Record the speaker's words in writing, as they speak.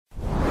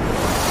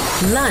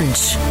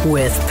Lunch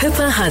with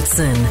Pippa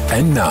Hudson.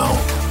 And now,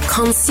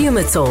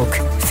 Consumer Talk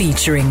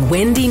featuring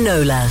Wendy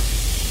Nola.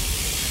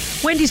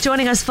 Wendy's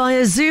joining us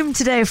via Zoom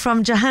today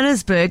from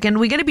Johannesburg, and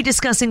we're going to be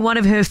discussing one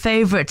of her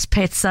favorite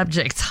pet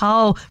subjects,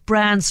 how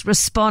brands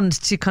respond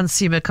to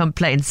consumer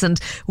complaints and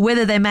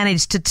whether they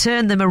manage to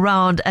turn them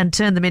around and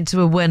turn them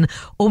into a win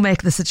or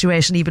make the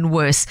situation even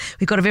worse.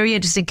 We've got a very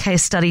interesting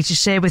case study to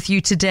share with you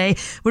today.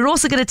 We're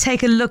also going to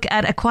take a look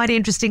at a quite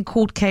interesting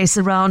court case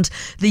around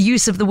the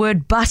use of the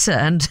word butter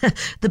and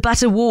the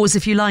butter wars,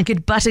 if you like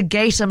it.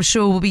 Buttergate, I'm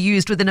sure, will be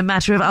used within a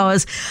matter of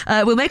hours.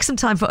 We'll make some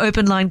time for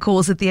open line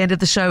calls at the end of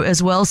the show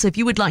as well. So if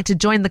you would like to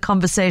join the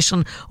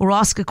conversation or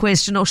ask a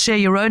question or share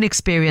your own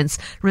experience,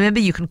 remember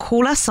you can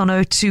call us on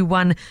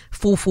 021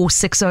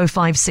 4460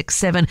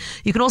 567.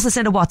 You can also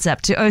send a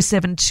WhatsApp to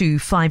 072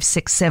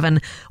 567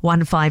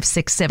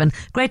 1567.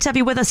 Great to have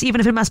you with us, even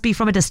if it must be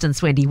from a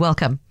distance, Wendy.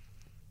 Welcome.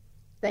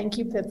 Thank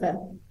you, Pippa.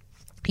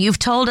 You've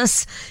told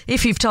us,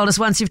 if you've told us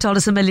once, you've told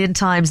us a million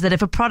times, that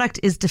if a product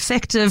is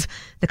defective,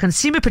 the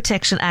Consumer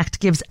Protection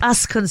Act gives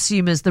us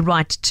consumers the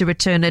right to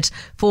return it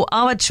for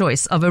our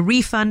choice of a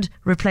refund,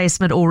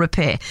 replacement or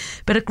repair.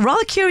 But a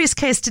rather curious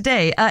case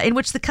today in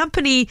which the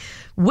company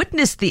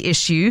witnessed the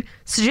issue,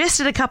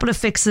 suggested a couple of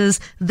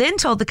fixes, then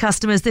told the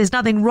customers there's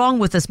nothing wrong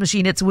with this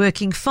machine, it's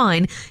working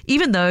fine,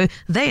 even though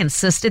they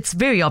insist it's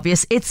very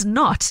obvious it's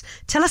not.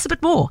 Tell us a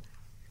bit more.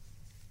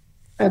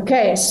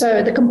 Okay,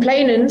 so the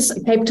complainants, a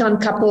Cape Town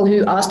couple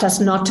who asked us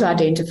not to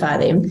identify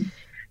them,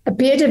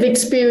 appear to have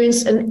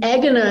experienced an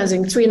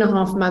agonizing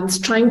 3.5 months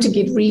trying to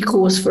get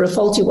recourse for a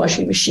faulty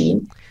washing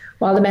machine,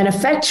 while the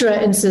manufacturer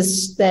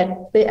insists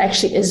that there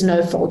actually is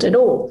no fault at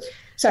all.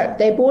 So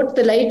they bought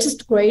the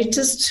latest,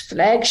 greatest,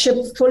 flagship,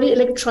 fully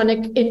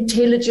electronic,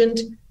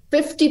 intelligent,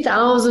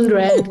 50,000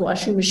 Rand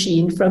washing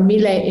machine from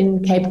Miele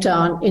in Cape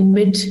Town in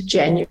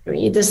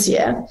mid-January this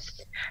year.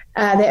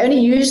 They only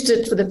used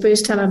it for the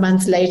first time a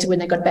month later when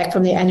they got back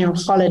from their annual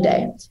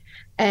holiday.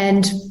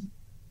 And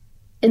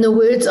in the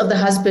words of the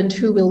husband,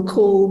 who we'll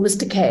call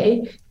Mr.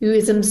 K, who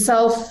is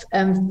himself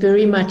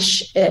very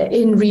much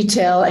in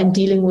retail and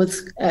dealing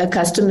with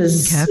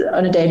customers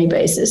on a daily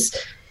basis,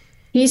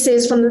 he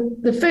says,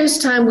 from the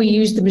first time we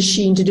used the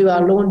machine to do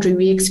our laundry,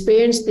 we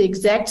experienced the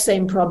exact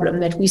same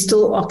problem that we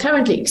still are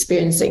currently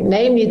experiencing,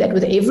 namely that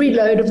with every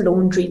load of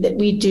laundry that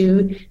we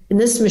do in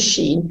this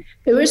machine,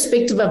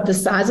 irrespective of the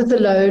size of the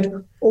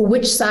load or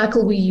which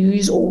cycle we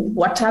use or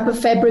what type of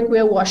fabric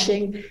we're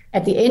washing,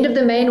 at the end of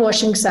the main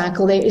washing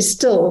cycle, there is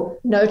still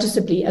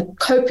noticeably a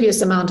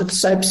copious amount of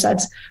soap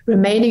suds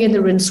remaining in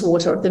the rinse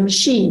water of the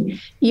machine,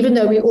 even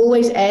though we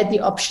always add the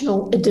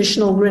optional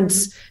additional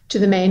rinse to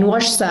the main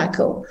wash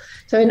cycle.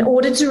 So in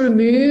order to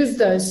remove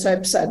those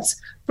soap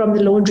suds from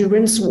the laundry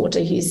rinse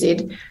water, he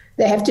said,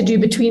 they have to do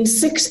between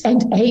 6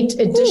 and 8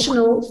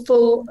 additional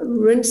full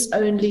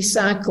rinse-only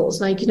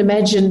cycles. Now, you can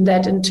imagine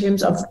that in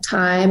terms of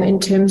time, in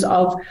terms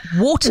of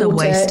water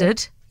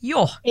wasted,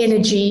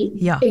 energy.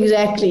 Yeah.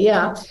 Exactly,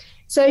 yeah.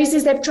 So he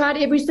says they've tried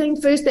everything.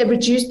 First, they've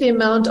reduced the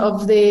amount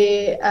of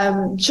their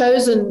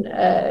chosen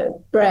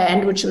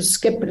brand, which was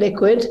Skip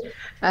Liquid.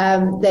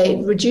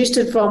 They reduced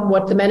it from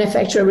what the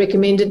manufacturer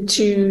recommended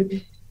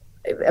to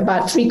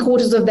about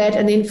 3/4 of that,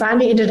 and then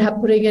finally ended up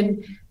putting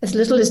in as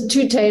little as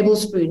 2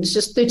 tablespoons,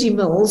 just 30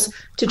 mils,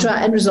 to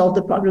try and resolve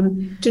the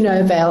problem, to no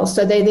avail.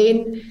 So they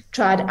then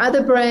tried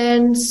other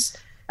brands,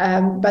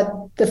 but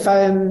the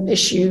foam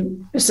issue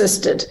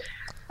persisted.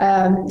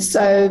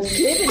 So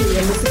cleverly,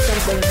 and this is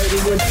something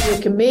that we would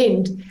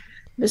recommend,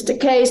 Mr.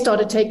 K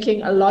started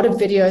taking a lot of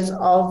videos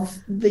of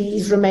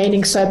these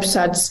remaining soap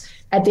suds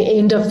at the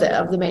end of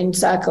the main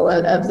cycle,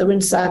 of the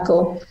rinse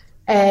cycle,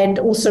 and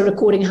also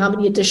recording how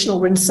many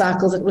additional rinse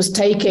cycles it was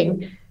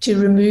taking to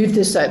remove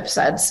the soap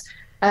suds,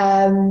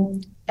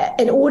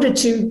 in order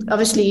to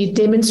obviously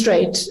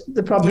demonstrate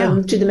the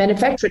problem to the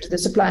manufacturer, to the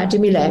supplier, to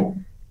Miele.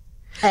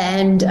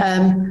 And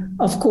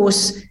of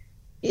course,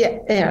 in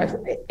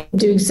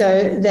doing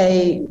so,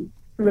 they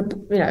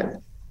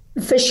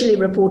officially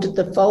reported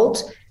the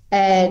fault,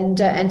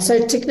 and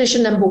so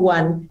technician number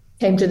 1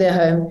 came to their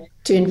home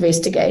to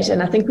investigate.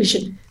 And I think we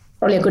should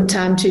probably a good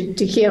time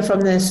to hear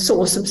from the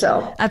source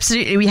himself.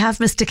 Absolutely. We have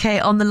Mr. K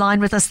on the line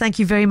with us. Thank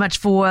you very much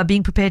for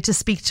being prepared to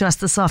speak to us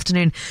this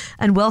afternoon,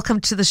 and welcome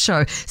to the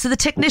show. So the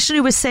technician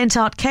who was sent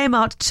out came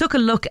out, took a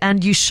look,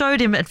 and you showed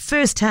him at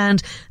first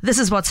hand, this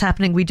is what's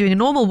happening. We're doing a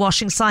normal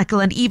washing cycle,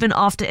 and even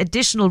after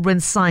additional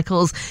rinse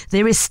cycles,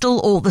 there is still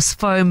all this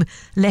foam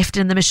left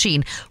in the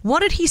machine.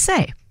 What did he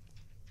say?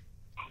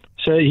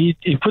 So he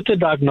put the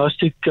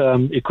diagnostic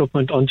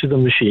equipment onto the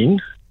machine.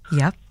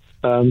 Yeah.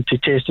 To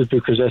test it,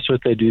 because that's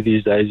what they do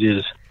these days.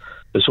 Is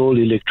it's all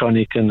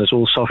electronic and it's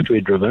all software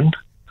driven,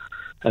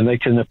 and they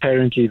can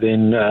apparently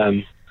then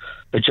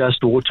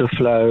adjust water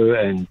flow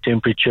and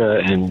temperature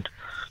and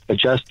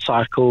adjust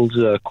cycles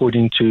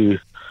according to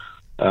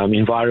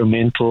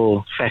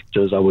environmental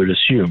factors, I would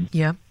assume.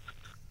 Yeah.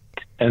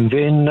 And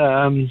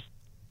then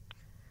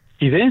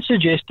he then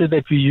suggested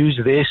that we use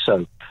their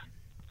soap.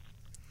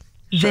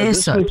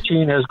 This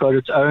machine has got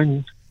its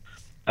own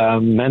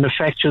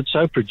manufactured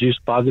soap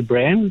produced by the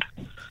brand,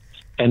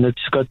 and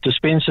it's got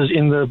dispensers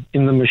in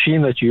the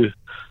machine that you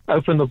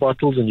open the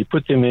bottles and you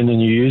put them in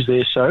and you use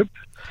their soap.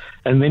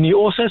 And then he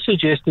also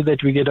suggested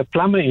that we get a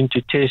plumber in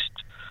to test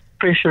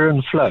pressure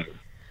and flow,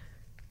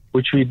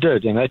 which we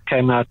did, and that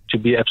came out to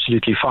be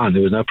absolutely fine.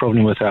 There was no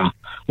problem with our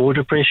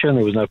water pressure, and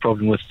there was no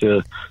problem with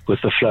the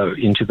flow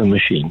into the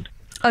machine.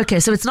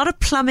 Okay, so it's not a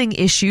plumbing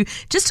issue.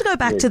 Just to go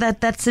back to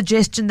that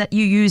suggestion that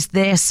you use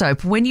their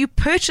soap. When you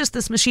purchased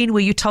this machine,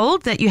 were you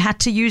told that you had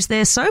to use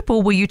their soap,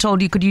 or were you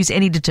told you could use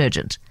any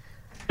detergent?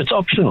 It's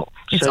optional.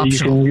 It's so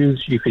optional.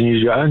 you can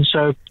use your own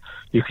soap,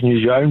 you can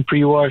use your own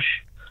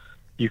pre-wash,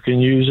 you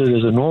can use it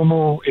as a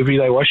normal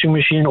everyday washing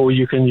machine, or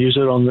you can use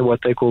it on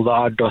what they call the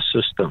IDOS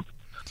system,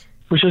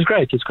 which is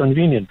great. It's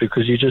convenient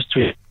because you just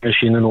twist the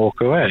machine and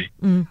walk away.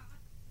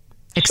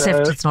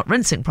 Except it's not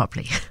rinsing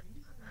properly.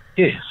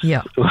 Yes.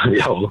 Yeah.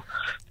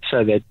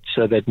 So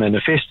that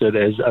manifested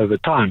as over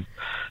time.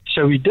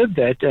 So we did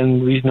that,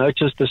 and we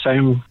noticed the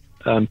same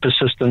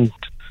persistent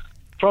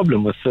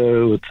problem with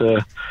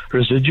the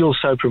residual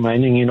soap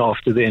remaining in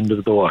after the end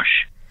of the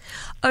wash.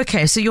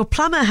 Okay, so your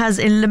plumber has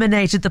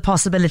eliminated the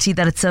possibility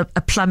that it's a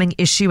plumbing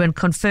issue and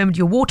confirmed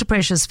your water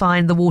pressure is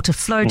fine, the water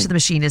flow to the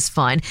machine is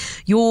fine.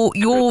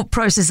 Your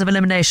process of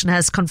elimination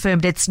has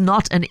confirmed it's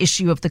not an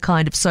issue of the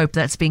kind of soap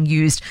that's being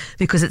used,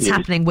 because it's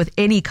happening with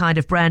any kind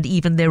of brand,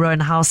 even their own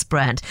house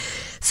brand.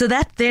 So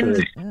that then,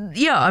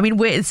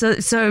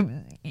 so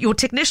your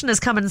technician has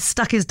come and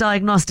stuck his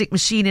diagnostic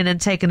machine in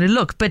and taken a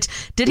look, but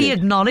did he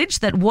acknowledge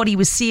that what he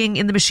was seeing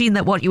in the machine,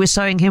 that what you were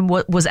showing him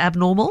was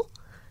abnormal?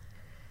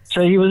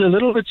 So he was a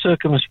little bit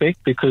circumspect,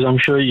 because I'm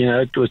sure,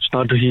 it's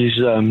not his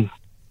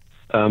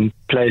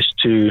place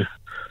to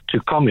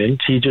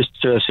comment. He just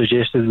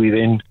suggested we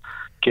then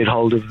get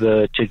hold of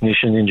the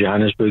technician in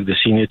Johannesburg, the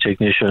senior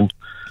technician.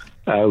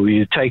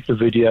 We take the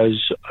videos,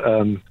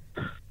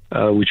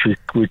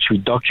 which we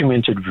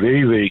documented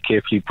very, very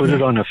carefully, put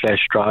it on a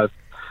flash drive,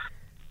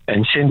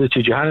 and send it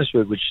to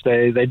Johannesburg, which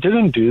they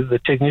didn't do. The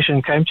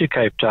technician came to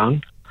Cape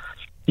Town.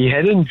 He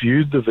hadn't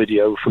viewed the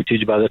video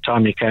footage by the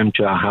time he came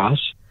to our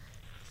house.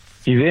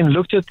 He then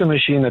looked at the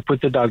machine, they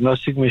put the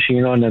diagnostic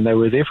machine on, and they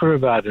were there for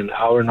about an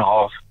hour and a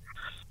half,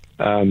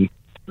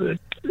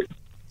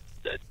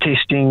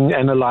 testing,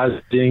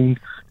 analyzing,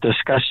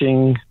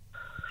 discussing,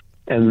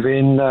 and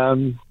then...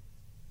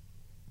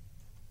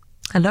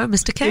 Hello,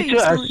 Mr. K?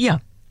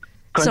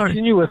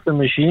 Continue with the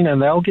machine,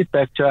 and they'll get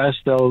back to us.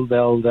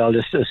 They'll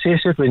just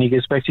assess it when he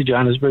gets back to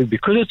Johannesburg.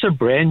 Because it's a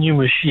brand new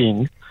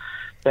machine,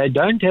 they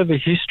don't have a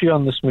history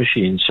on this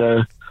machine,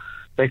 so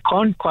they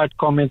can't quite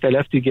comment. They'll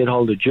have to get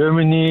hold of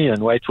Germany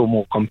and wait for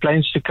more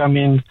complaints to come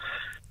in,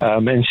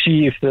 and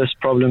see if this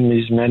problem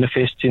is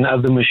manifest in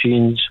other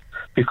machines,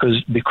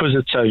 because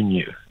it's so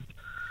new.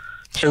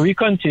 So we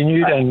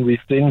continued, and we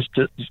then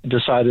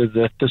decided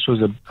that this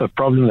was a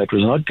problem that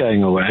was not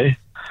going away.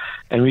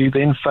 And we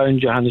then phoned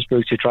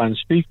Johannesburg to try and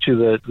speak to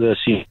the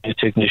senior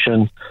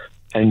technician,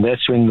 and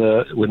that's when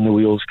the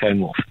wheels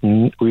came off.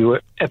 We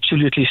were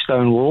absolutely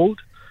stonewalled.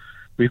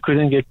 We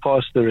couldn't get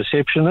past the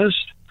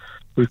receptionist.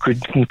 We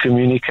couldn't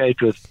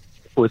communicate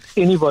with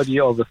anybody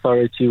of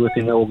authority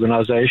within the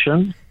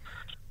organization.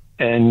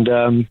 And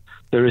the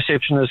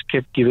receptionist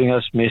kept giving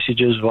us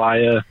messages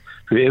via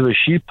whoever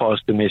she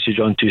passed the message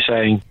on to,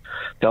 saying,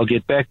 they'll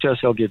get back to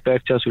us,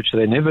 which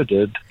they never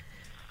did.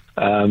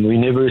 We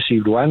never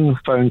received one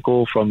phone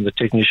call from the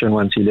technician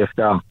once he left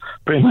our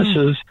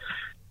premises,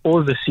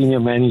 or the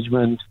senior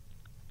management.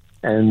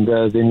 And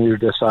then we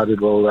decided,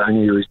 well, the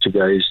only route to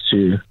go is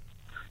to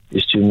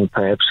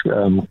perhaps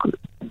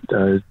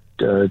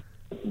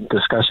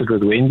discuss it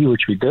with Wendy,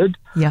 which we did.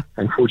 Yeah.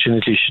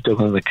 Unfortunately, she took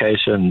on the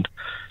case, and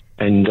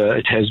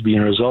it has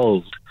been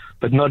resolved,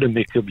 but not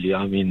amicably.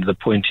 I mean, the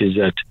point is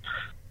that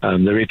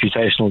the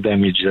reputational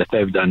damage that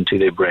they've done to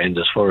their brand,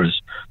 as far as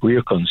we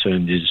are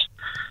concerned, is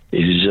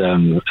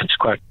it's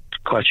quite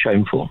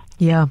shameful.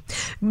 Yeah.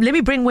 Let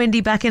me bring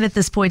Wendy back in at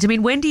this point. I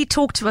mean, Wendy,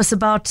 talk to us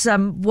about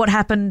what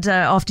happened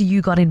after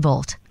you got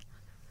involved.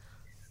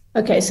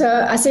 Okay,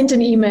 so I sent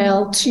an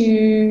email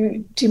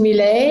to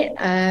Miele,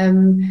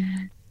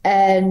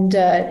 and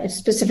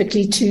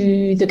specifically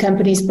to the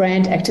company's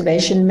brand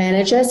activation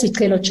manager,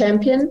 Sicelo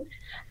Champion.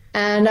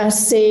 And I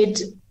said,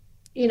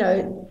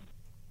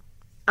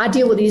 I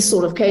deal with these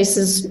sort of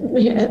cases,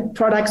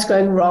 products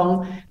going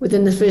wrong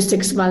within the first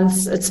 6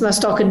 months. It's my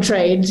stock and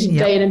trade,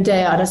 day in and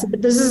day out. I said,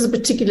 but this is a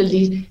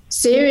particularly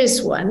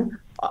serious one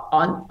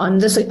on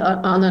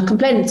a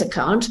complainant's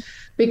account,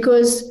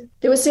 because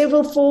there were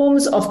several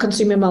forms of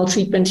consumer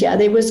maltreatment here.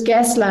 There was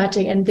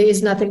gaslighting, and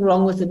there's nothing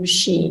wrong with the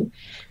machine.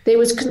 There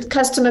was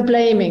customer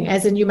blaming,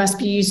 as in you must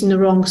be using the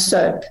wrong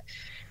soap.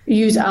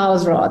 Use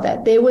ours rather.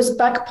 There was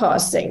buck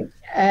passing.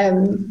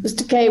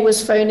 Mr. K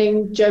was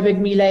phoning Joburg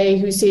Miele,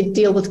 who said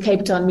deal with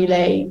Cape Town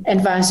Miele,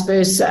 and vice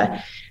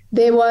versa.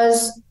 There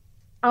was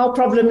our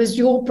problem is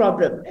your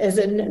problem, as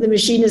in the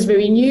machine is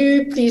very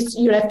new. Please,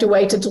 you'll have to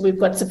wait until we've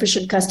got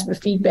sufficient customer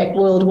feedback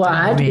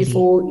worldwide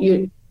before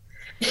you.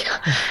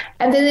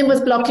 And then there was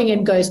blocking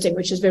and ghosting,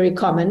 which is very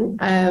common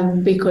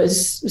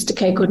because Mr.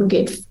 K couldn't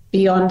get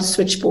beyond the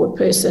switchboard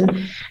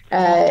person.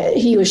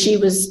 He or she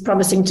was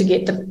promising to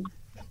get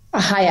a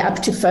higher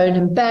up to phone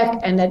him back,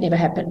 and that never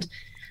happened.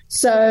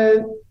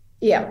 So,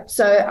 yeah,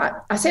 so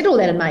I said all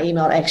that in my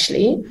email,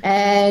 actually.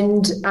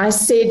 And I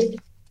said,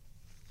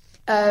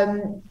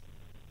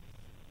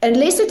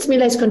 unless it's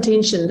Miele's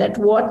contention that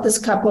what this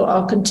couple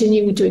are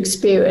continuing to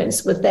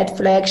experience with that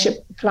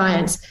flagship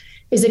appliance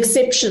is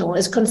exceptional,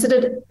 is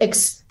considered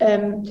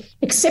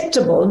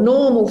acceptable,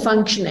 normal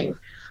functioning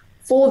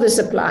for this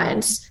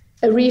appliance,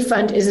 a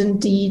refund is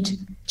indeed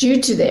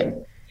due to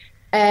them.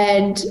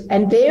 And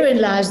therein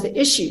lies the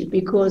issue,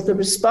 because the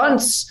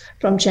response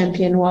from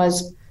Champion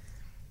was,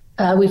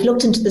 we've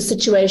looked into the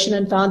situation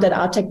and found that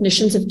our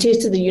technicians have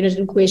tested the unit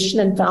in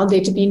question and found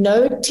there to be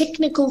no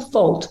technical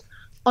fault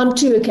on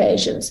 2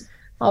 occasions.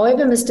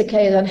 However, Mr.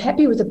 K is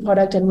unhappy with the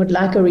product and would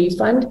like a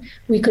refund.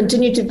 We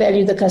continue to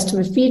value the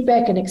customer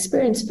feedback and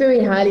experience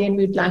very highly, and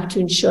we'd like to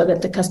ensure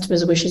that the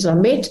customer's wishes are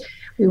met.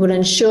 We will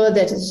ensure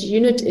that his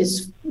unit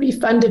is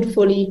refunded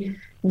fully,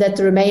 that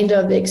the remainder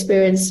of the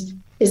experience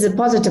is a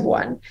positive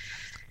one.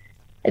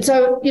 And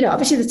so,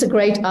 obviously that's a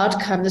great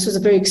outcome. This was a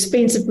very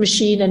expensive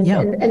machine.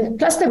 And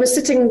plus they were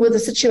sitting with a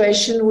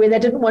situation where they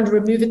didn't want to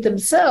remove it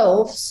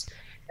themselves.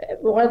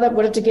 Rather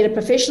wanted to get a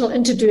professional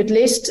in to do it,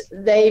 lest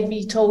they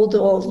be told,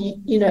 or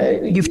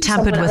you've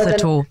tampered with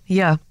it, or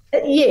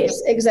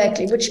yes,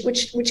 exactly,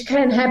 which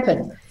can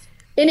happen.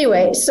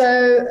 Anyway,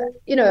 so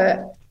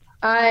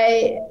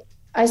I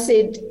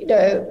said,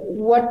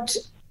 what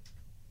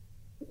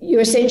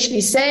you're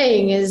essentially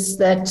saying is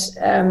that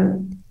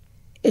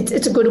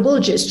it's a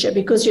goodwill gesture,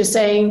 because you're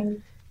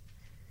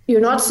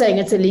not saying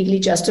it's a legally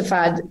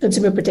justified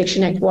Consumer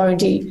Protection Act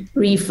warranty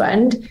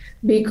refund,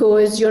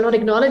 because you're not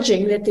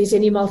acknowledging that there's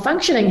any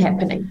malfunctioning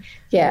happening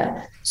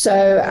here.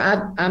 So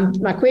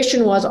my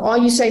question was, are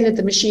you saying that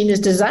the machine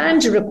is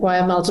designed to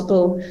require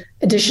multiple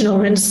additional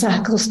rinse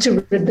cycles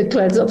to rid the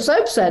clothes of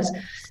soap suds?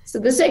 So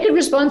the second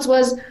response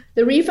was,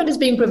 the refund is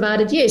being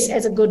provided, yes,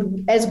 as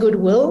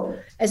goodwill,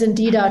 as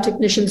indeed our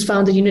technicians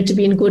found the unit to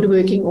be in good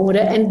working order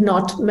and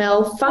not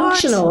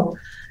malfunctional. What?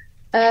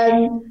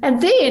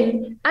 And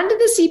then under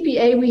the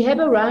CPA, we have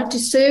a right to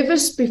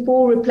service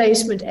before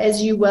replacement,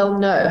 as you well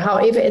know.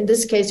 However, in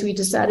this case, we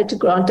decided to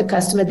grant the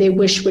customer their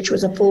wish, which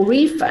was a full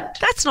refund.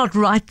 That's not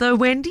right, though,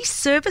 Wendy.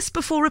 Service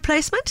before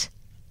replacement?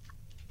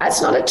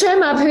 That's not a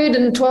term I've heard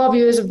in 12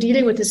 years of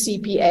dealing with the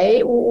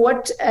CPA.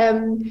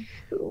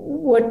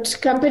 What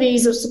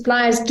companies or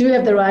suppliers do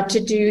have the right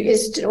to do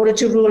is, in order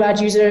to rule out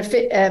user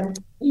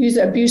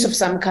abuse of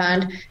some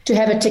kind, to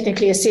have it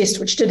technically assessed,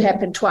 which did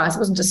happen twice. It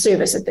wasn't a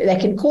service. They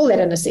can call that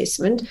an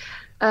assessment.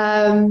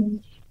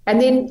 And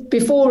then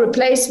before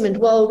replacement,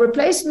 well,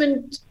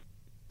 replacement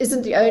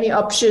isn't the only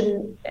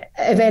option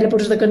available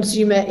to the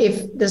consumer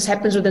if this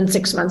happens within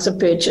 6 months of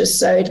purchase.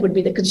 So it would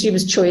be the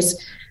consumer's choice,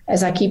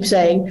 as I keep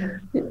saying,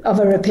 of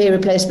a repair,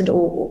 replacement,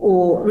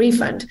 or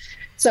refund.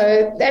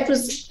 So that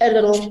was a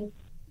little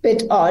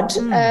bit odd.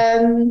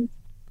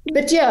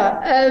 But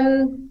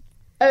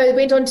it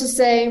went on to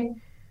say,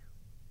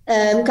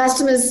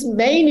 customers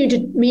may need to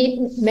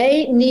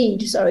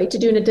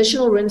do an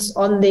additional rinse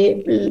on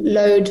their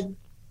load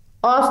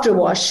after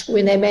wash,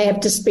 when they may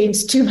have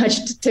dispensed too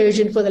much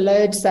detergent for the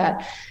load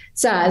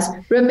size.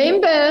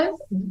 Remember,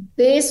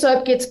 their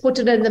soap gets put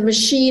in the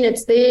machine.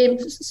 It's their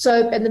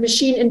soap, and the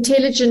machine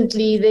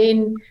intelligently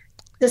then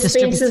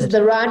dispenses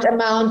the right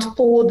amount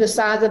for the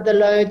size of the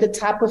load, the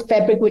type of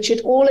fabric, which it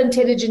all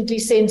intelligently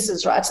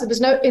senses, right? So there's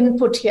no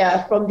input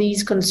here from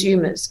these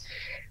consumers.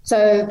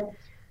 So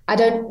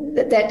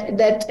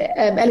that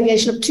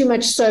allegation of too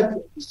much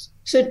soap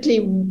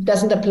certainly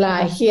doesn't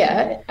apply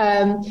here.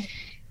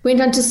 Went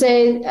on to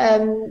say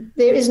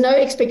there is no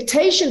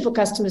expectation for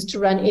customers to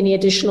run any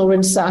additional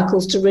rinse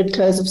cycles to rid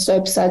clothes of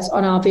soap suds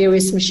on our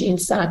various machine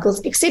cycles,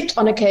 except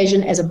on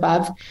occasion as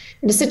above.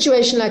 In a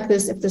situation like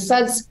this, if the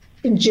suds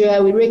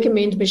endure, we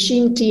recommend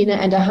machine cleaner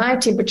and a high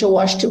temperature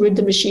wash to rid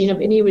the machine of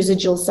any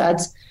residual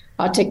suds.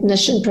 Our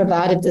technician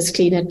provided this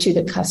cleaner to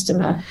the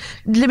customer.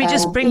 Let me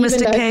just bring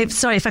Mr. K.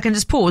 Sorry, if I can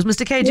just pause.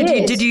 Mr. K,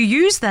 did you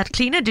use that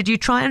cleaner? Did you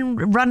try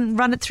and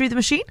run it through the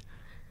machine?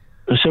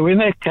 So when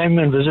they came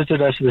and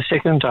visited us the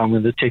second time,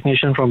 when the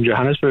technician from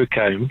Johannesburg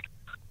came,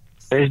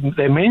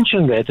 they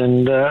mentioned that,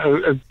 and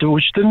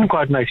which didn't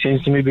quite make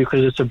sense to me,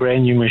 because it's a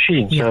brand new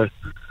machine. Yeah. So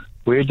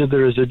where did the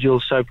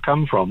residual soap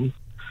come from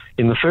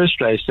in the first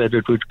place that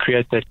it would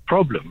create that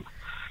problem?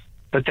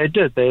 But they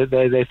did.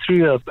 They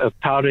threw a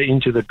powder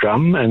into the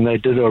drum, and they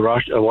did a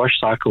wash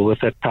cycle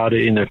with that powder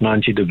in at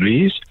 90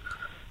 degrees.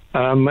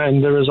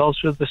 And the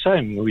results were the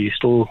same. We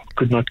still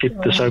could not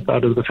get the soap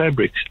out of the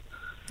fabrics.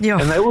 Yeah.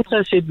 And they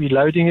also said we're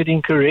loading it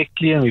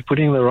incorrectly, and we're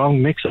putting the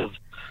wrong mix of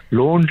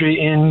laundry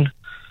in,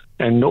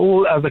 and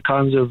all other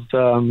kinds of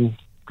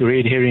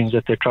red herrings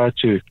that they try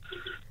to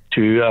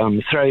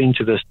throw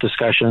into this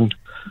discussion.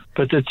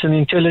 But it's an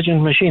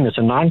intelligent machine. It's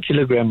a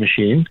 9-kilogram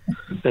machine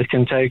that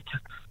can take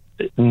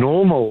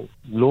normal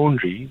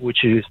laundry,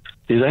 which is,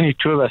 there's only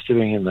 2 of us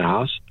living in the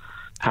house,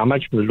 how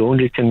much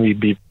laundry can we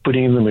be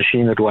putting in the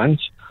machine at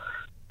once.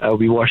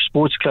 We wash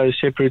sports clothes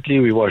separately.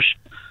 We wash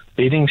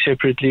bedding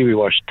separately. We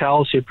wash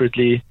towels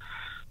separately.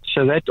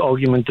 So that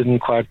argument didn't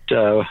quite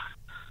make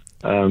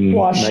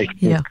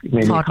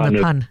many Pardon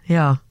the pun.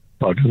 Yeah.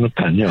 Pardon the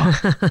pun. Yeah.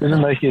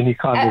 Didn't make any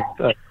kind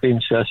of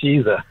sense to us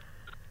either.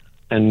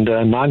 And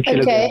 9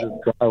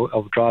 kilograms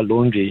of dry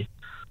laundry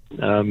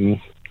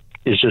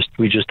is just,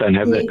 we just don't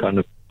have that kind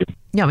of.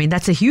 Yeah, I mean,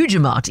 that's a huge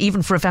amount.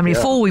 Even for a family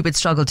of 4, we would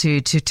struggle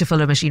to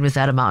fill a machine with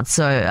that amount.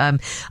 So,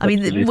 I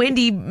mean,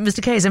 Wendy,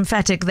 Mr. K is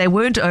emphatic. They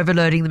weren't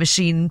overloading the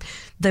machine.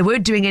 They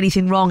weren't doing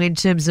anything wrong in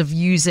terms of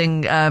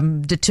using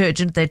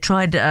detergent. They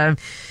tried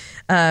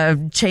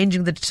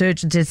changing the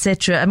detergent,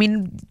 etc. I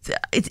mean,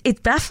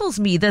 it baffles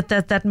me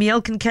that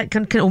Miele can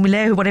or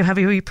Miele,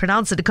 whatever you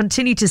pronounce it,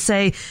 continue to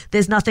say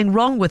there's nothing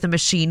wrong with the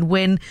machine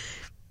when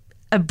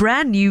a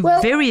brand new,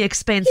 very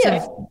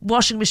expensive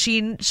washing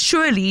machine,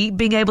 surely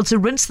being able to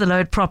rinse the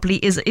load properly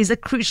is a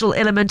crucial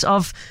element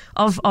of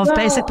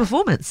basic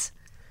performance.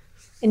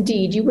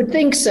 Indeed, you would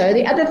think so.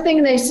 The other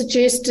thing they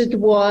suggested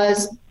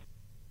was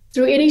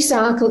through any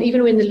cycle,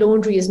 even when the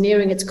laundry is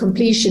nearing its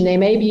completion, there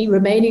may be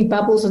remaining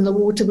bubbles in the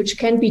water, which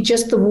can be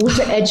just the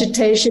water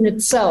agitation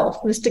itself.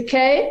 Mr.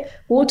 K,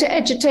 water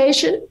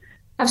agitation?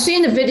 I've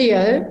seen the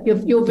video,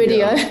 your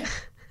video. Yeah.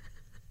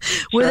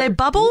 Were they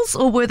bubbles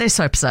or were they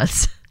soap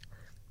suds?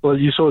 Well,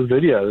 you saw the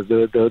video.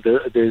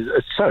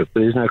 It's soap.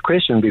 There's no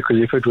question, because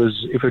if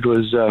it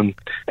was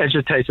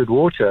agitated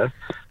water,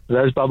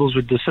 those bubbles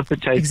would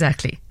dissipate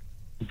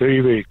very,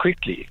 very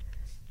quickly.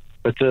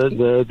 But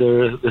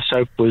the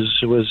soap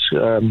was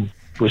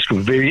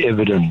very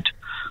evident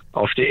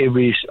after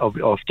every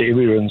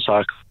rinse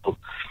cycle,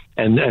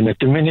 and it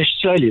diminished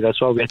slowly.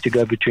 That's why we had to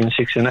go between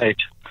 6 and 8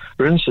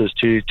 rinses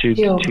to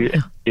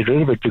get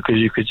rid of it, because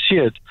you could see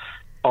it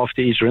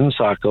after each rinse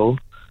cycle.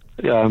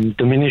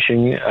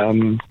 Diminishing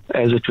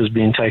as it was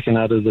being taken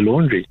out of the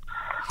laundry.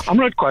 I'm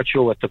not quite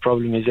sure what the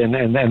problem is, and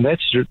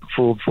that's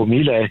for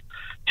Miele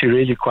to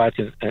really quite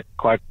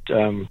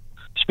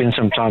spend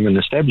some time and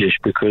establish,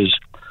 because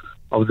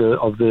of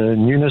the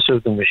newness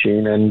of the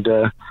machine, and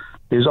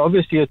there's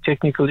obviously a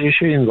technical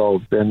issue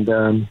involved, and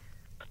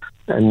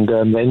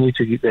they need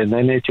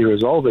to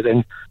resolve it.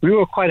 And we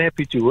were quite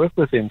happy to work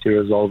with them to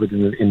resolve it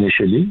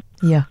initially.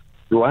 Yeah.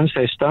 Once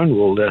they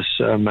stonewalled us,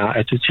 our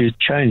attitude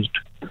changed.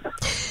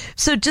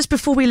 So just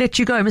before we let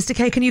you go, Mr.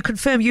 K, can you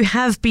confirm you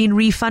have been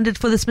refunded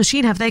for this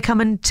machine? Have they come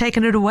and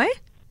taken it away?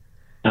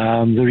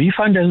 The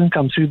refund hasn't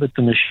come through, but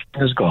the machine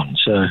is gone.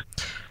 So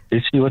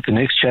let's see what the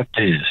next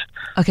chapter is.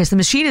 Okay, so the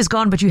machine is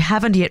gone, but you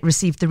haven't yet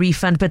received the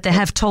refund, but they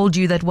have told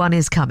you that one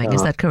is coming.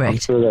 Is that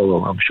correct?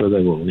 I'm sure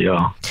they will,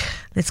 yeah.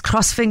 Let's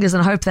cross fingers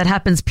and hope that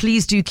happens.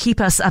 Please do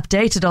keep us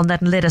updated on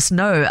that and let us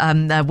know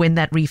when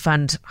that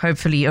refund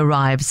hopefully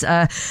arrives.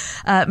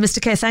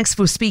 Mr. K, thanks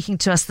for speaking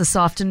to us this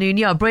afternoon.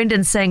 Yeah,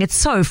 Brendan's saying it's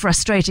so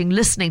frustrating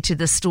listening to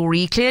this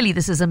story. Clearly,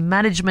 this is a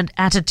management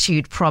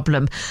attitude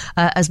problem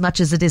as much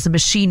as it is a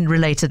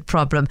machine-related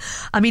problem.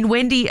 I mean,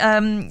 Wendy,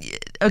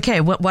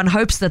 okay, one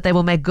hopes that they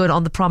will make good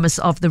on the promise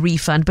of the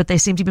refund, but they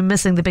seem to be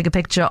missing the bigger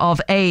picture of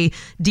A,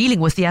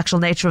 dealing with the actual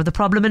nature of the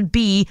problem, and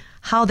B,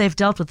 how they've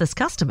dealt with this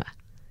customer.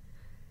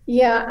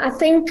 Yeah, I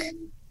think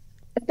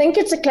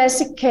it's a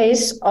classic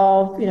case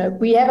of,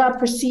 we have our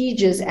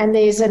procedures and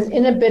there's an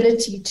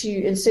inability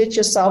to insert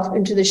yourself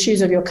into the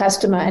shoes of your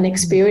customer and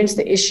experience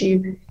the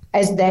issue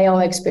as they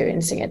are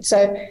experiencing it.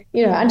 So,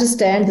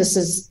 understand this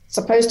is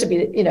supposed to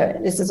be,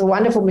 this is a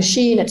wonderful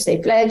machine. It's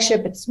their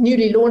flagship. It's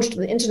newly launched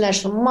in the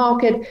international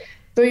market.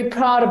 Very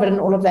proud of it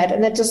and all of that.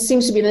 And that just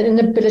seems to be an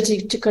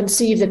inability to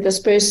conceive that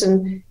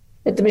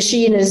that the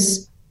machine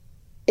is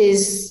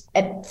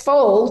at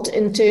fault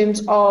in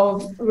terms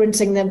of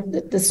rinsing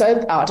the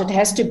soap out. It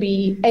has to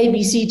be A,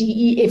 B, C, D,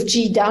 E, F,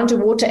 G, down to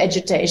water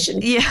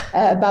agitation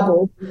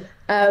bubble.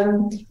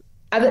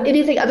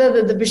 Anything other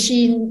than the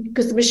machine,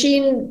 because the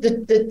machine,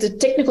 the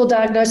technical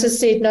diagnosis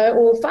said no,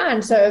 all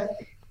fine. So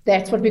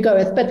that's what we go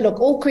with. But look,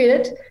 all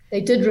credit,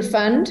 they did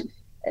refund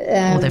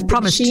they've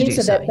promised the machine, to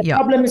do so that the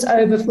problem is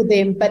over for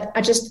them. But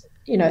I just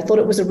thought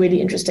it was a really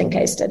interesting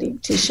case study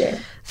to share.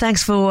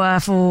 Thanks for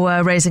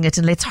raising it,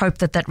 and let's hope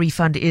that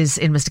refund is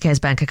in Mr. K's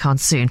bank account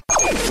soon.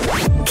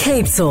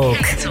 Cape Talk.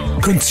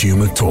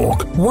 Consumer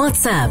Talk.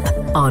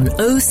 WhatsApp on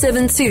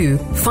 072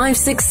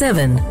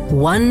 567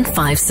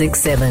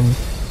 1567.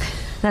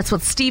 That's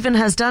what Stephen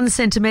has done,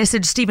 sent a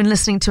message. Stephen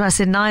listening to us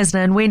in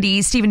Knysna. And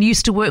Wendy, Stephen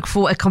used to work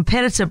for a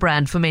competitor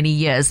brand for many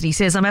years. And he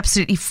says, I'm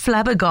absolutely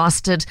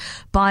flabbergasted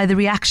by the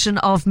reaction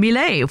of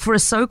Miele. For a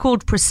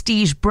so-called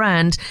prestige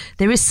brand,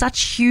 there is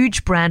such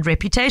huge brand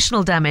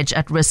reputational damage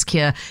at risk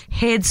here.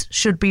 Heads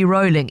should be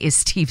rolling, is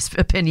Steve's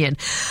opinion.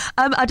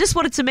 I just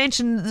wanted to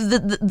mention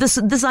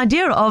this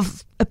idea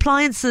of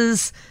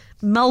appliances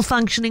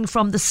malfunctioning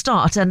from the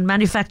start and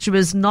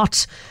manufacturers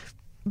not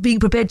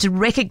being prepared to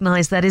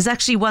recognize that is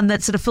actually one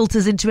that sort of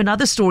filters into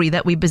another story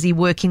that we're busy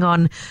working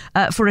on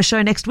for a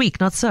show next week,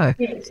 not so?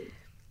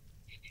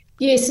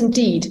 Yes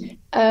indeed.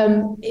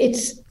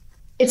 It's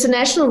it's a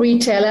national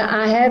retailer.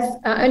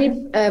 I only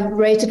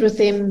rated with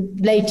them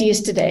late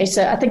yesterday.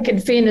 So I think in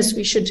fairness,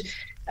 we should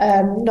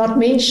not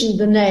mention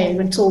the name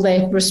until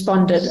they've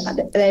responded.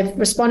 They've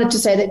responded to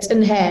say that it's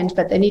in hand,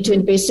 but they need to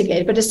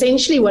investigate. But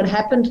essentially what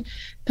happened,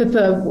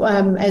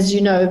 Pippa, as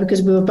you know,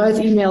 because we were both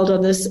emailed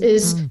on this,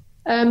 is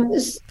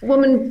this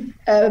woman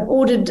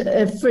ordered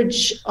a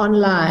fridge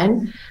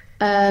online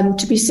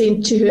to be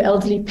sent to her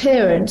elderly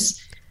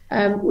parents.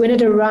 When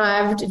it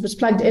arrived, it was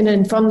plugged in,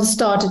 and from the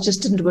start, it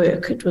just didn't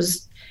work. It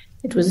was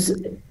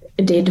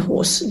a dead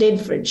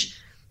fridge.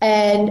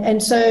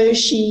 And so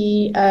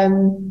she, I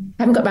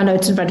haven't got my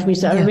notes in front of me,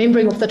 so I'm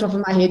remembering off the top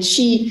of my head,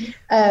 she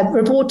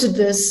reported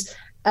this,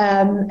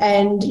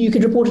 and you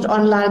could report it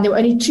online. There were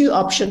only two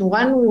options.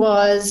 One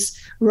was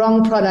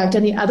wrong product,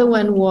 and the other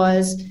one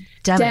was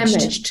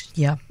damaged.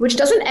 Which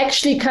doesn't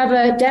actually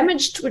cover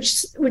damaged,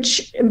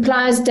 which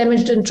implies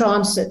damaged in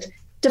transit.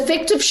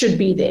 Defective should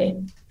be there.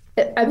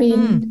 I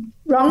mean,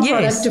 wrong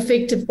product,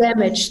 defective,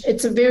 damaged.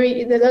 Those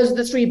are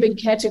the three big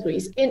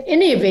categories. In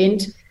any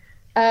event,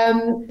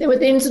 they were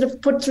then sort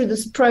of put through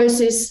this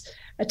process.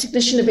 A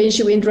technician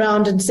eventually went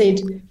round and said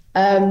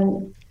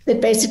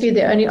that basically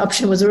the only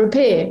option was a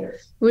repair,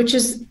 which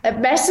is a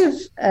massive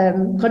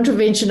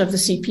contravention of the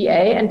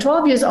CPA. And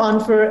 12 years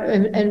on for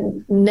a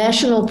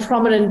national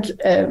prominent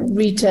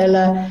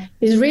retailer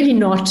is really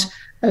not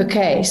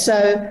okay.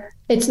 So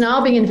it's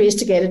now being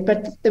investigated,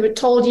 but they were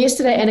told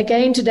yesterday and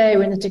again today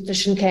when the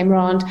technician came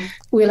around,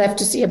 we'll have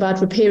to see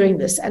about repairing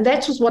this. And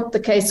that was what the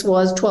case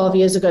was 12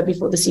 years ago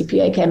before the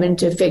CPA came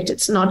into effect.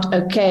 It's not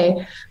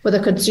okay for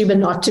the consumer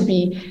not to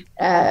be,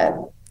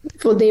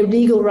 for their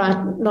legal right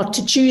not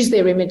to choose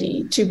their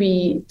remedy to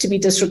be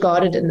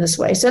disregarded in this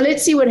way. So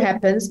let's see what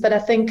happens. But I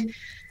think,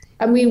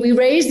 we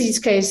raise these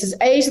cases,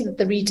 A, so that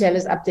the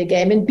retailers up their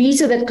game, and B,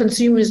 so that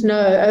consumers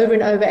know over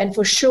and over and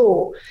for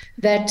sure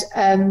that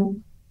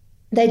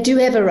they do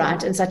have a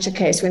right in such a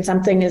case when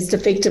something is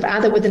defective,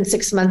 either within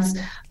 6 months,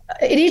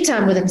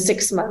 anytime within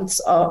 6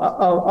 months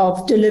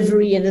of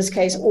delivery in this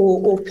case,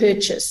 or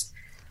purchase.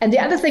 And the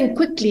other thing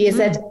quickly is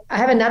that I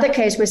have another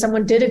case where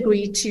someone did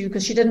agree to,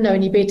 because she didn't know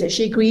any better,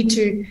 she agreed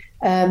to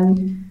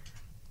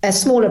a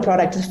smaller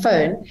product, a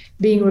phone,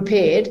 being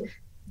repaired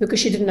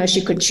because she didn't know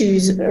she could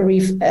choose a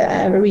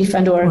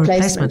refund or a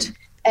replacement.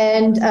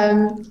 And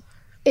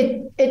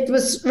it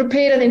was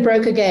repaired and then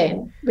broke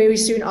again very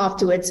soon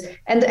afterwards.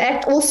 And the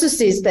Act also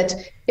says that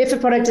if a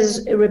product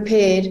is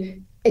repaired,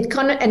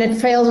 and it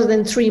fails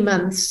within 3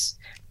 months,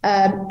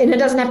 and it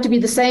doesn't have to be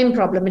the same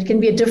problem, it can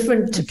be a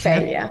different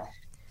failure.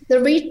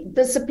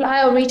 The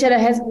supplier or retailer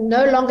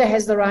no longer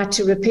has the right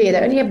to repair. They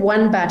only have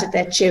one bite at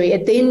that cherry.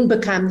 It then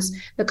becomes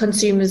the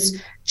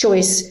consumer's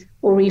choice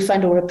or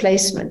refund or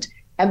replacement.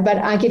 But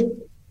I get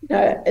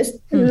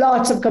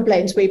lots of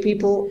complaints where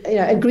people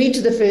agreed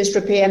to the first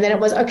repair and then it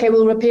was, okay,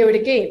 we'll repair it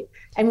again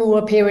and we'll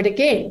repair it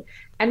again.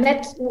 And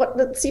that's what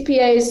the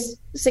CPA's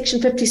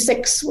Section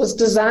 56 was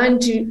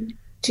designed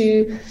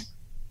to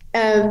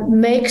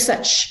make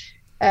such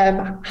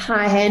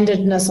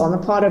high-handedness on the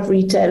part of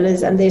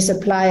retailers and their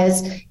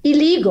suppliers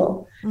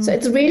illegal. So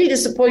it's really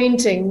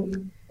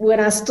disappointing when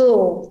I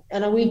still,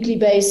 on a weekly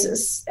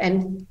basis,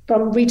 and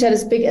from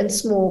retailers big and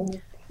small,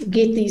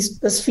 get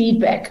this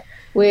feedback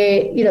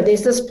where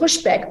there's this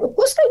pushback. Of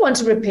course they want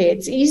to repair.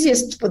 It's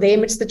easiest for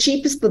them. It's the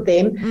cheapest for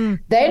them.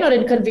 They're not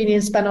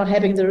inconvenienced by not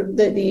having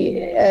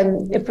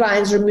the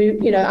appliance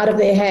removed, out of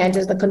their hands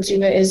as the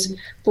consumer is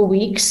for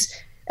weeks.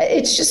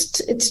 It's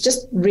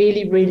just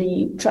really,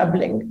 really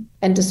troubling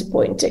and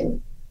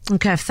disappointing.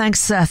 Okay,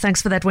 thanks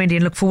for that, Wendy,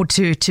 and look forward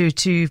to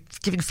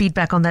giving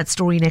feedback on that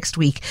story next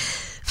week.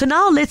 For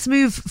now, let's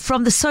move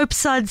from the soap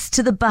suds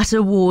to the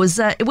butter wars.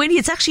 Wendy,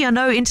 it's actually, I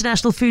know,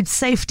 International Food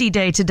Safety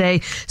Day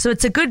today, so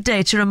it's a good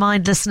day to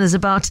remind listeners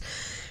about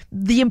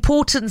the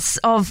importance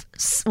of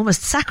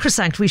almost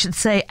sacrosanct, we should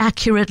say,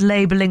 accurate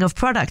labeling of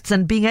products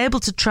and being able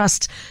to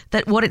trust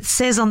that what it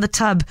says on the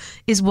tub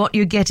is what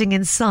you're getting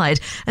inside.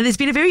 And there's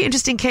been a very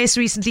interesting case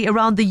recently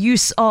around the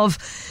use of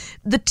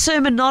the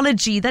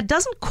terminology that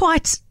doesn't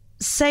quite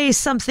say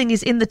something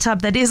is in the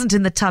tub that isn't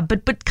in the tub,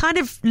 but kind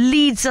of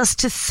leads us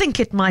to think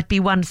it might be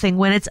one thing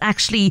when it's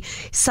actually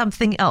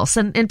something else.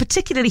 And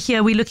particularly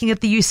here, we're looking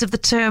at the use of the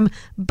term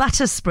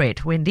butter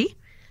spread. Wendy?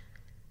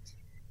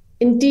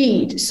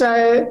 Indeed.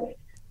 So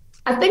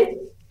I think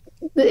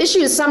the issue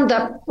is summed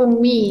up for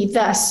me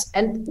thus,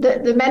 and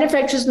the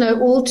manufacturers know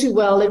all too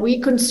well that we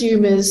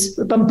consumers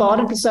are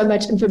bombarded with so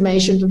much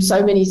information from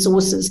so many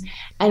sources,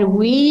 and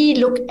we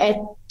look at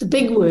the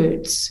big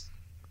words,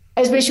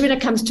 especially when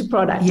it comes to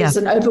product. There's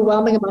an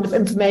overwhelming amount of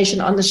information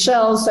on the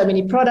shelves, so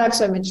many products,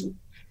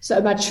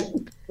 so much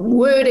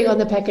wording on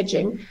the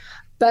packaging.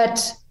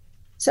 But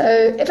so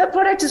if a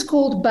product is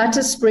called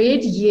butter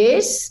spread,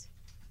 yes.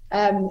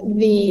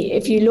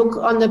 If you look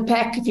on the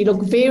pack, if you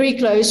look very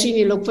closely and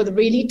you look for the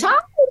really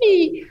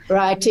tiny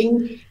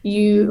writing,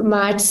 you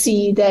might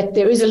see that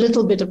there is a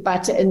little bit of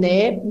butter in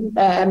there.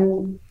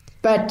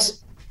 But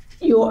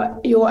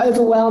your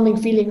overwhelming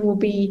feeling will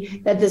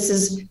be that this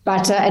is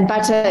butter, and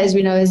butter, as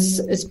we know, is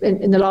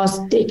in the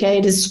last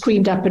decade has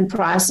screamed up in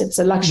price. It's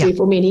a luxury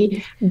for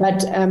many,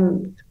 but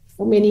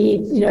for many,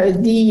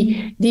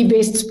 the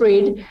best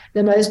spread,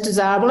 the most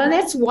desirable, and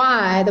that's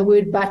why the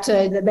word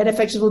butter, the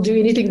manufacturers will do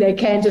anything they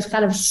can to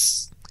kind of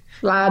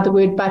slide the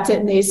word butter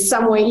in there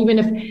somewhere. Even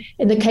if,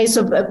 in the case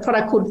of a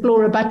product called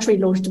Flora Buttery,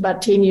 launched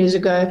about 10 years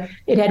ago,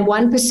 it had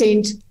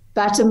 1%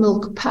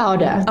 buttermilk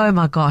powder. Oh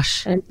my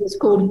gosh. And it's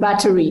called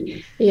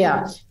buttery.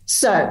 Yeah.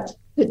 So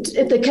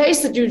the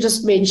case that you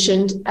just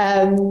mentioned,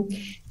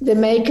 the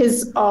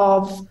makers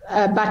of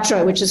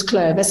Butro, which is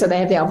clover, so they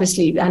have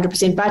obviously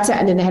 100% butter,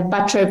 and then they have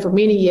Butro for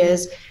many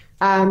years.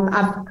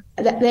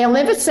 They'll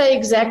never say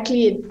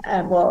exactly,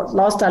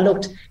 last I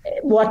looked,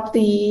 what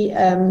the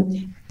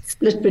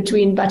split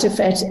between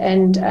butterfat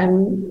and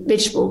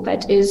vegetable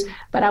fat is,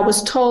 but I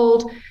was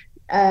told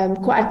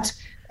quite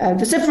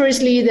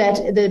vociferously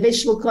that the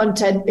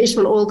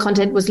vegetable oil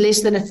content was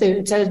less than a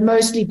third, so it's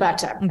mostly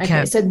butter.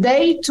 Okay. So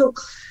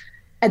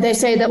they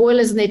say the oil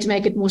is there to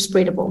make it more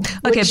spreadable.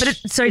 Okay, but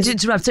sorry to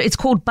interrupt. So it's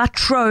called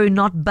Butro,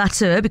 not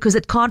butter, because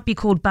it can't be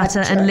called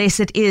butter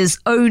unless it is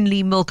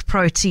only milk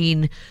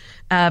protein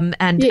and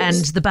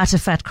the butter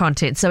fat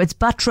content. So it's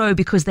Butro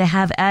because they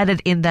have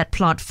added in that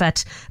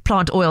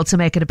plant oil to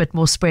make it a bit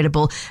more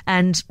spreadable.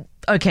 And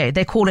okay,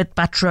 they call it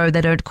Butro,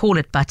 they don't call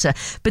it butter.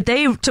 But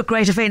they took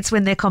great offense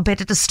when their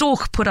competitor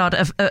Stork put out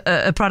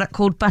a product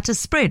called Butter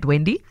Spread,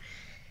 Wendy.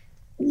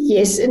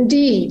 Yes,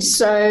 indeed.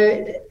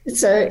 So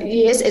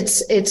yes,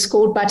 it's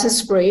called Butter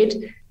Spread,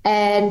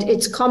 and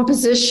its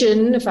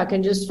composition, if I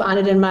can just find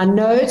it in my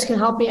notes, can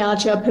help me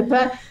out here,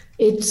 Pippa.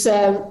 It's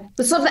sort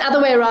of the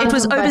other way around. It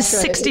was over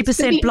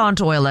 60%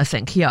 plant oil, I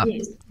think. Yeah.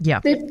 Yes. Yeah.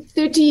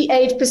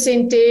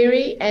 38%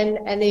 dairy and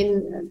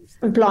then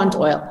plant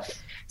oil.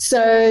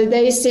 So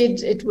they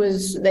said it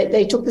was,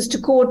 they took this to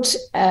court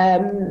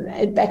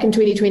back in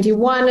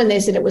 2021, and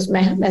they said it was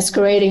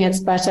masquerading as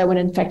butter when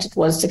in fact it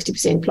was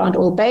 60% plant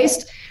oil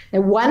based. They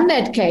won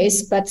that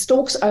case, but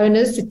Stork's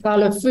owners,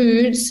 Vitalo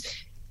Foods,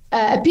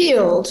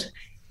 appealed.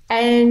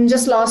 And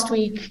just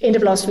end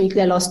of last week,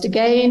 they lost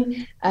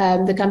again.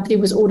 The company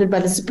was ordered by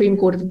the Supreme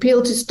Court of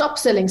Appeal to stop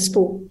selling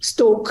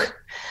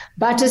Stork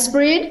butter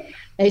spread.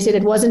 They said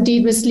it was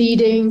indeed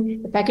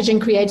misleading. The packaging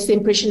creates the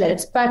impression that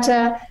it's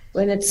butter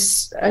when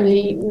it's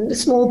only a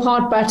small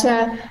part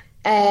butter.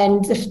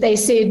 And they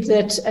said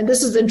that, and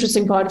this is the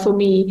interesting part for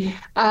me,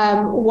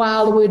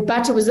 while the word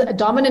butter was a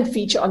dominant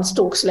feature on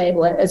Stork's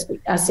label, as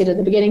I said at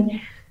the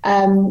beginning,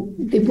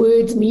 the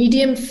words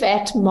medium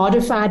fat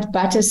modified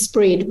butter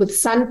spread with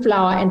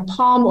sunflower and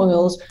palm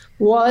oils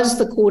was,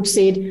 the court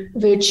said,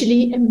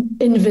 virtually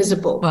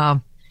invisible.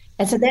 Wow.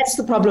 And so that's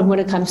the problem when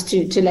it comes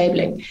to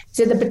labeling.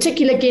 So the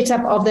particular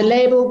get-up of the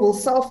label will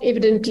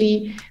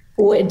self-evidently,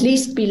 or at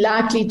least be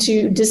likely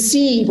to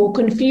deceive or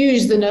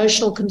confuse the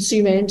notional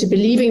consumer into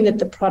believing that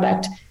the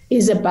product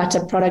is a butter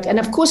product. And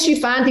of course, you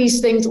find these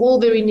things all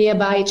very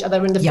nearby each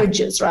other in the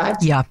fridges, right?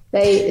 Yeah.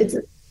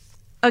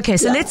 Okay,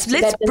 so let's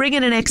bring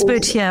in an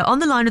expert here. On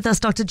the line with us,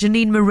 Dr.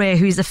 Janine Miele,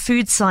 who is a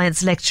food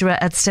science lecturer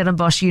at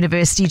Stellenbosch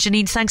University.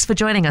 Janine, thanks for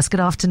joining us. Good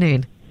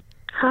afternoon.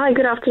 Hi,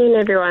 good afternoon,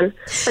 everyone.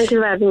 Thank you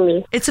for having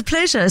me. It's a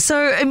pleasure.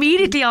 So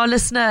immediately our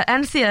listener,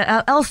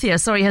 Althea,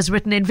 has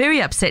written in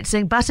very upset,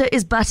 saying butter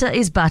is butter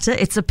is butter.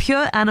 It's a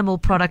pure animal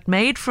product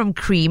made from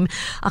cream.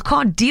 I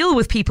can't deal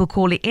with people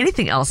calling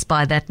anything else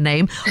by that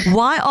name.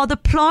 Why are the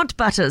plant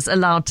butters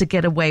allowed to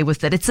get away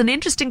with it? It's an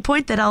interesting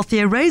point that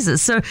Althea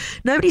raises. So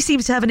nobody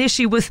seems to have an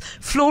issue with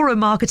Flora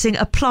marketing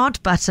a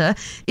plant butter.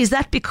 Is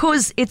that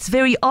because it's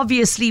very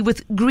obviously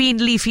with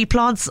green leafy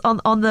plants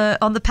on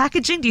the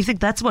packaging? Do you think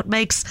that's what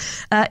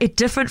makes it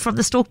different from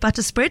the Stork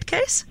butter spread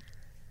case?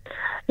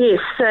 Yes,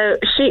 so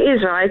she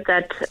is right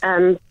that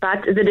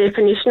the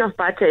definition of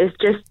butter is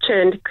just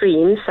churned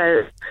cream,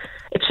 so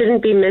it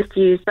shouldn't be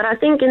misused. But I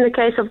think in the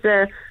case of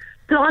the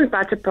plant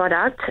butter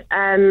product,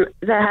 they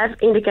have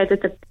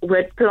indicated the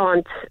word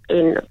plant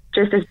in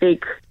just as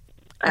big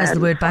as the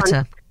word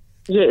butter.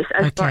 Yes,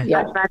 as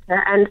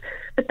butter. And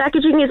the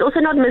packaging is also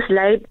not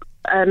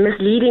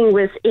misleading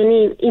with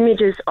any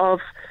images of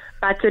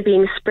butter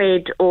being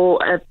spread or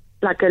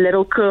like a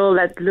little curl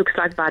that looks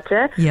like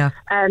butter. Yeah.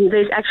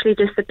 There's actually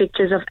just the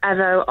pictures of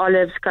avo,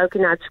 olives,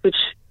 coconuts, which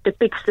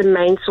depicts the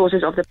main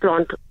sources of the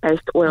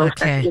plant-based oils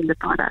that's in the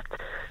product.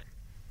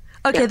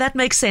 Okay, that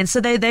makes sense. So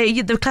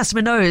the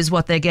customer knows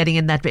what they're getting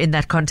in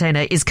that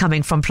container is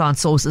coming from plant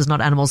sources,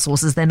 not animal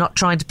sources. They're not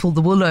trying to pull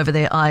the wool over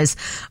their eyes,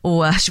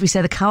 or should we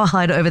say the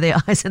cowhide over their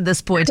eyes in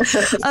this point.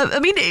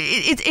 I mean,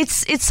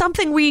 it's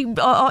something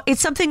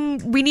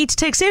we need to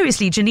take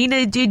seriously.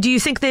 Janina, do you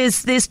think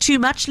there's too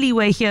much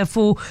leeway here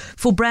for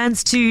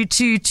brands to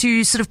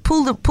sort of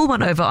pull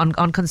one over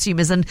on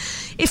consumers, and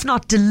if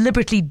not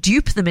deliberately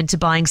dupe them into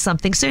buying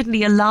something,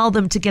 certainly allow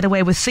them to get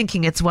away with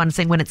thinking it's one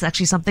thing when it's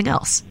actually something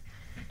else?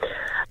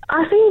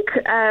 I think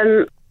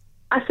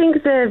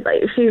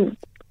if you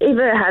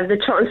ever have the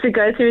chance to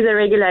go through the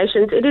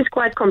regulations, it is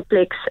quite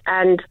complex,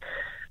 and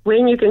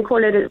when you can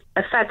call it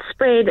a fat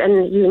spread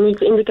and you need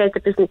to indicate the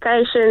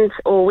presentations,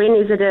 or when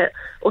is it a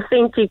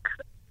authentic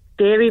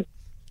dairy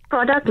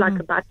product like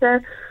a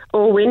butter,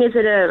 or when is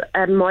it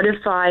a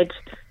modified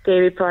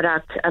dairy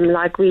product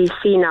like we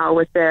see now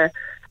with the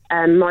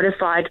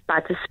modified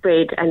butter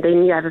spread, and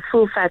then you have a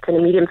full fat and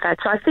a medium fat.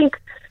 So I think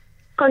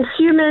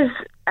consumers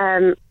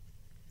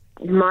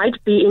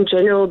might be in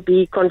general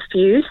be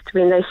confused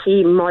when they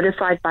see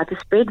modified butter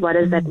spread. What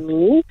does that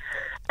mean?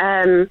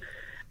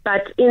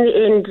 But in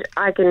the end,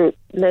 I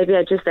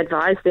just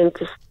advise them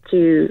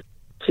to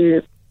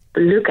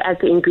look at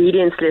the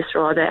ingredients list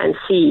rather and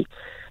see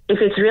if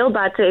it's real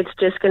butter, it's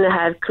just going to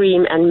have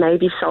cream and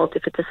maybe salt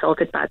if it's a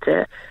salted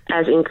butter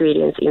as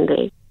ingredients in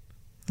there.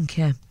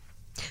 Okay.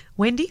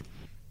 Wendy?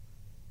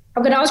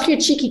 I'm going to ask you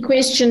a cheeky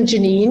question,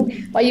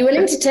 Janine. Are you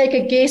willing to take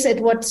a guess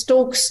at what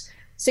Stork's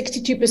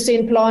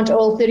 62% plant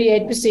oil,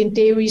 38%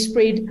 dairy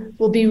spread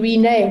will be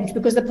renamed?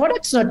 Because the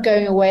product's not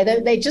going away.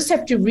 They just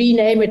have to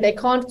rename it. They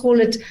can't call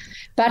it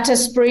butter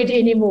spread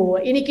anymore.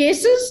 Any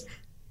guesses?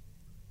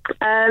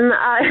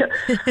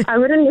 I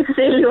wouldn't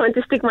necessarily want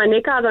to stick my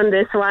neck out on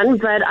this one,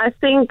 but I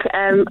think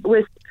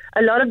with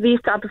a lot of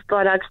these type of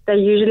products, they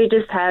usually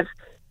just have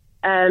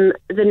the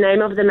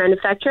name of the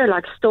manufacturer,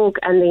 like Stork,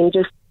 and then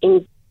just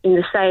in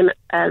the same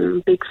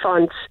big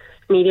font,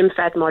 medium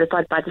fat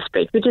modified butter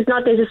spread, which is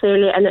not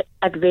necessarily an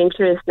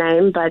adventurous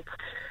name, but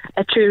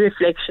a true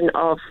reflection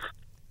of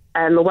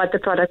what the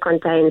product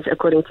contains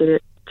according to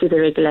the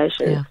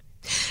regulations. Yeah.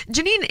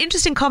 Janine,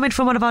 interesting comment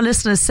from one of our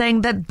listeners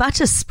saying that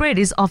butter spread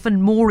is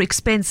often more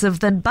expensive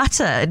than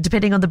butter,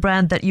 depending on the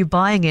brand that you're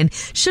buying in.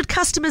 Should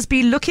customers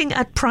be looking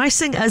at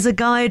pricing as a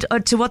guide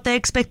to what they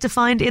expect to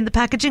find in the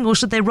packaging, or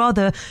should they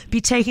rather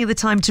be taking the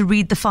time to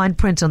read the fine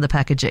print on the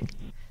packaging?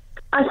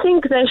 I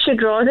think they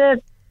should rather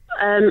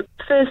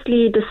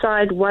firstly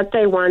decide what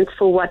they want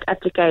for what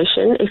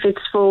application. If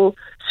it's for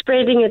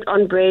spreading it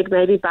on bread,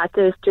 maybe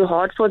butter is too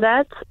hard for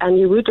that, and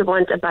you would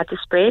want a butter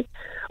spread.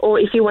 Or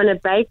if you want to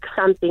bake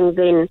something,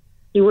 then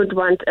you would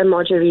want a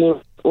margarine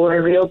or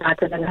a real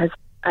butter that has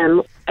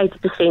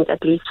 80%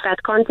 at least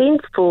fat content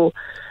for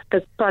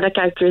the product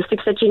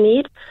characteristics that you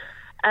need.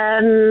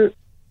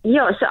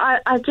 So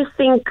I just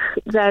think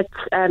that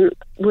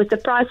with the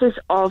prices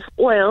of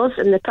oils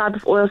and the type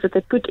of oils that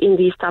they put in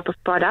these type of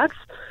products,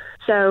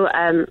 so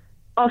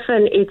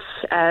often it's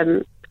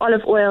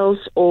olive oils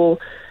or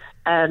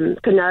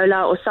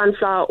canola or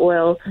sunflower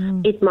oil,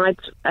 it might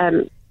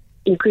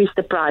increase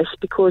the price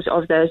because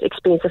of those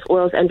expensive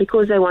oils and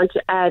because they want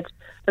to add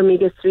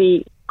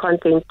omega-3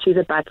 content to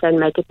the butter and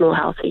make it more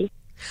healthy.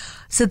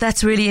 So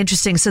that's really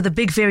interesting. So the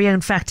big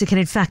variant factor can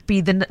in fact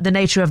be the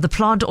nature of the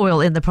plant oil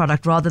in the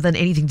product rather than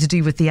anything to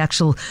do with the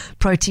actual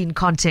protein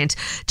content.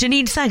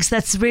 Janine, thanks.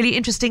 That's really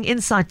interesting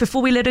insight.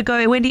 Before we let her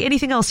go, Wendy,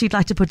 anything else you'd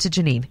like to put to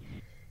Janine?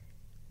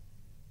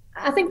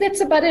 I think that's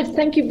about it.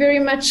 Thank you very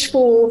much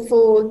for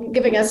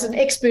giving us an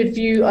expert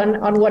view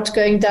on what's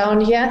going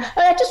down here.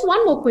 Just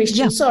one more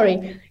question.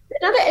 Sorry.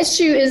 Another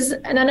issue is,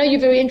 and I know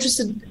you're very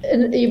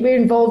you're very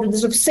involved in the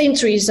sort of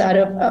sensory side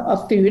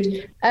of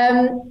food.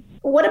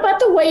 What about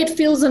the way it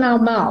feels in our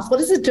mouth? What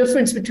is the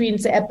difference between,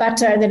 say, a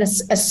butter and then a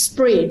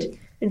spread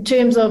in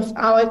terms of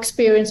our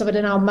experience of it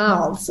in our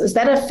mouths? Is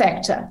that a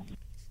factor?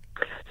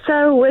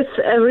 So with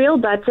a real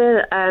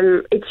butter,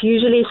 it's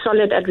usually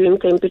solid at room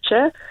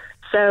temperature.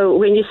 So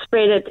when you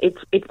spread it,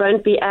 it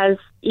won't be as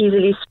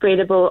easily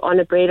spreadable on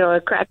a bread or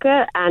a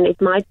cracker, and it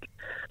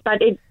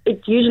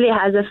usually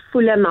has a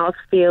fuller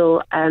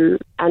mouthfeel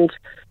and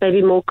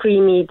maybe more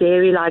creamy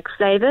dairy-like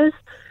flavors,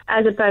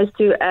 as opposed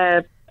to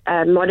a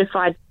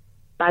modified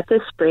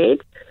butter spread,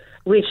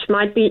 which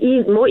might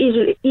be more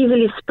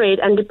easily spread,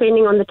 and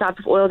depending on the type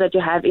of oil that you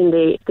have in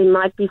there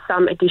might be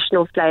some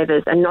additional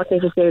flavors and not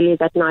necessarily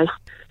that nice,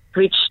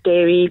 rich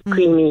dairy,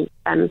 creamy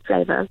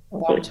flavor.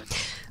 Right.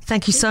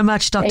 Thank you so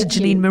much, Dr.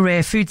 Janine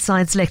Miele, Food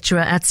Science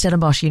Lecturer at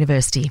Stellenbosch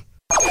University.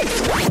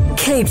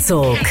 Cape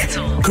Talk.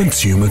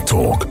 Consumer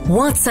Talk.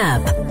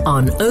 WhatsApp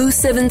on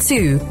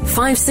 072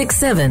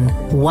 567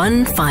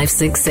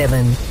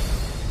 1567.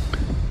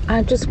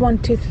 I just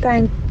want to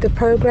thank the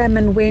program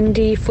and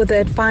Wendy for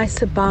the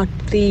advice about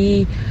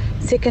the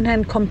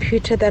second-hand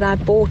computer that I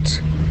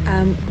bought,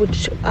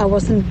 which I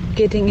wasn't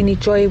getting any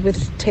joy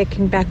with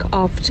taking back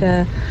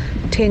after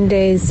 10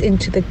 days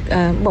into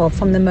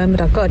from the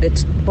moment I got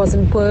it,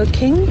 wasn't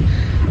working.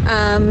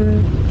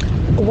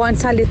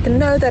 Once I let them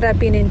know that I've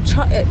been in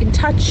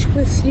touch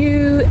with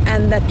you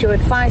and that your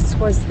advice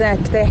was that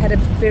they had a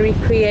very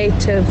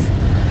creative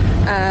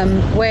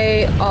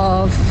way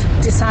of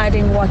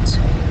deciding what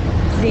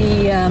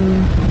the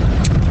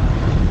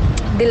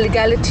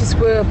legalities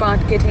were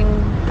about getting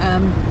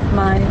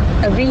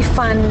a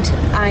refund.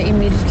 I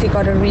immediately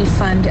got a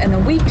refund, and a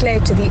week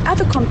later the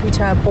other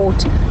computer I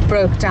bought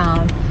broke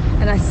down,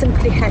 and I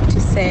simply had to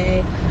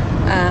say,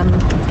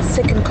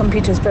 second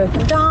computer's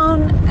broken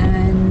down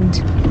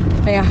and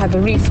may I have a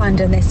refund?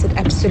 And they said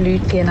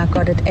absolutely, and I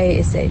got it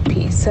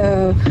ASAP.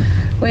 So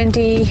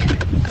Wendy,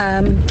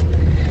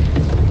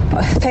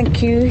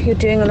 thank you. You're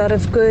doing a lot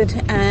of good,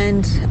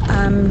 and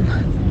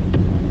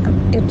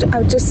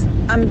I'm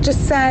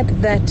just sad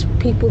that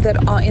people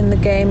that are in the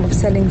game of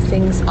selling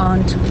things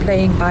aren't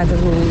playing by the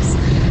rules,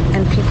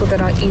 and people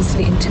that are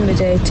easily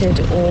intimidated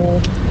or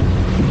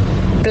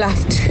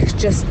bluffed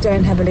just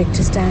don't have a leg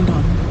to stand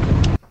on.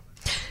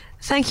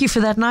 Thank you for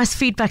that nice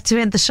feedback to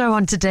end the show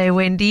on today,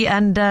 Wendy.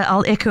 And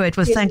I'll echo it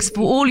with thanks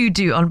for all you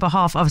do on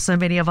behalf of so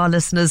many of our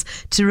listeners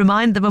to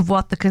remind them of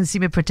what the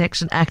Consumer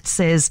Protection Act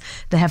says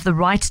they have the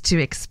right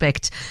to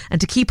expect,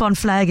 and to keep on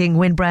flagging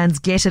when brands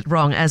get it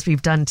wrong, as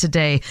we've done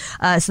today,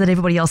 so that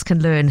everybody else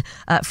can learn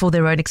for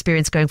their own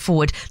experience going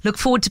forward. Look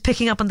forward to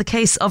picking up on the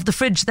case of the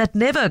fridge that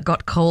never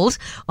got cold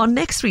on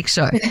next week's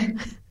show.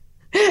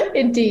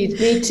 Indeed,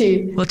 me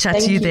too. We'll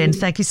chat to you then.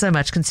 Thank you so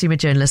much, consumer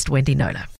journalist Wendy Knowler.